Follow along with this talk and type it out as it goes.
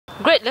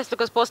Great, let's look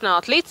at sports now.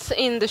 Athletes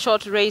in the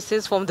short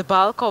races form the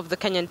bulk of the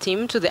Kenyan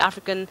team to the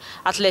African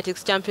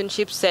Athletics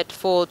Championship set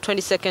for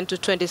 22nd to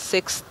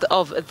 26th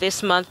of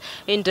this month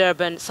in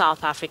Durban,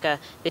 South Africa.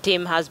 The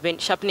team has been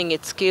sharpening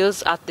its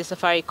skills at the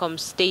Safaricom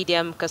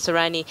Stadium,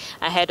 Kasarani,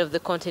 ahead of the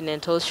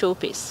continental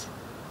showpiece.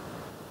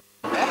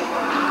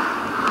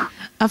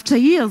 After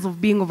years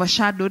of being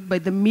overshadowed by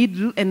the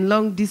middle and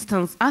long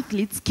distance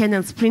athletes,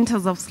 Kenyan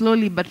sprinters have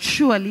slowly but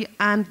surely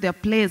earned their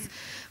place.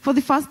 For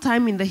the first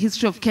time in the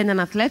history of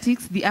Kenyan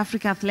athletics, the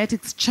Africa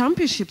Athletics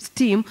Championships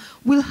team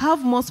will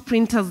have more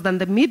sprinters than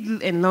the middle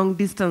and long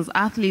distance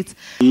athletes.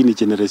 Hii ni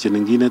generation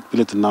nyingine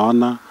vile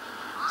tunaona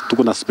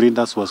tuko na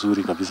sprinters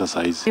wazuri kabisa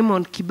saizi.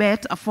 Raymond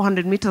Kibet, a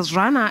 400 meters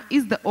runner,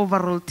 is the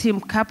overall team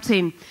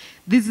captain.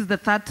 This is the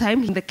third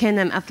time in the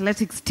Kenyan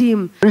athletics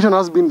team. The reason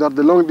has been that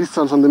the long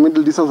distance and the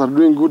middle distance are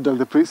doing good than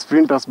the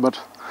sprinters, but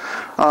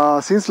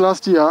since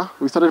last year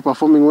we started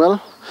performing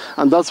well,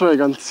 and that's why I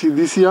can see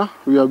this year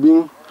we are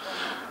being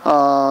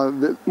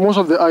most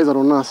of the eyes are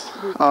on us.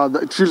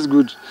 It feels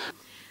good.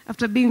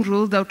 After being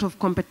ruled out of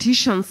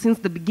competition since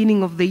the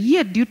beginning of the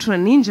year due to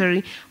an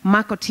injury,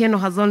 Mark Otieno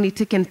has only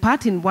taken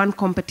part in one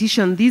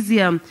competition this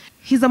year.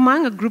 He's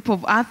among a group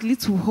of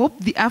athletes who hope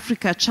the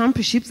Africa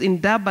Championships in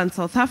Durban,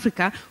 South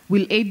Africa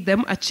will aid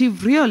them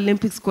achieve Rio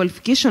Olympics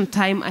qualification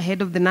time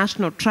ahead of the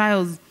national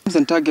trials.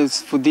 The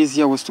targets for this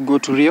year was to go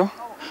to Rio,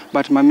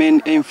 but my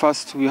main aim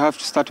first, we have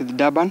to start with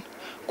Durban,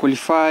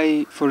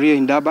 qualify for Rio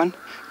in Durban,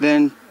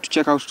 then to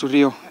check out to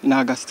Rio in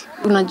August.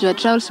 Unajua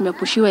trials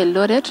imepushiwa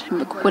Eldoret,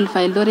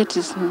 qualify Eldoret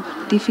is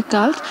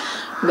difficult,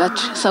 but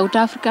South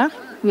Africa,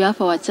 we have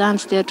our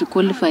chance there to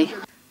qualify.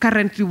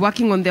 Currently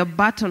working on their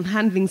baton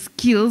handling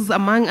skills,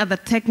 among other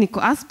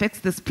technical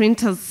aspects, the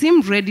sprinters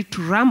seem ready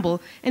to rumble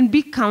and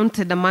be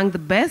counted among the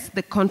best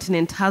the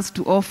continent has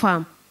to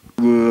offer.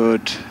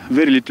 Good,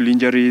 very little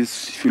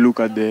injuries. If you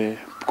look at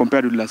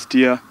compared with last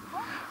year,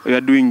 we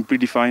are doing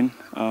pretty fine.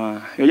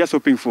 We're just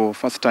hoping for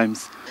first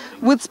times.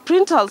 With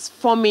sprinters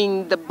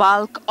forming the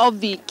bulk of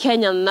the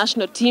Kenyan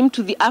national team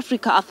to the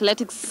Africa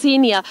Athletics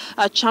Senior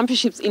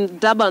Championships in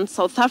Durban,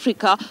 South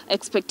Africa,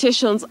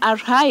 expectations are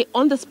high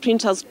on the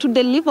sprinters to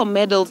deliver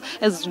medals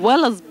as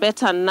well as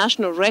better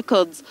national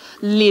records.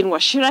 Lynn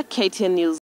Washira, KTN News.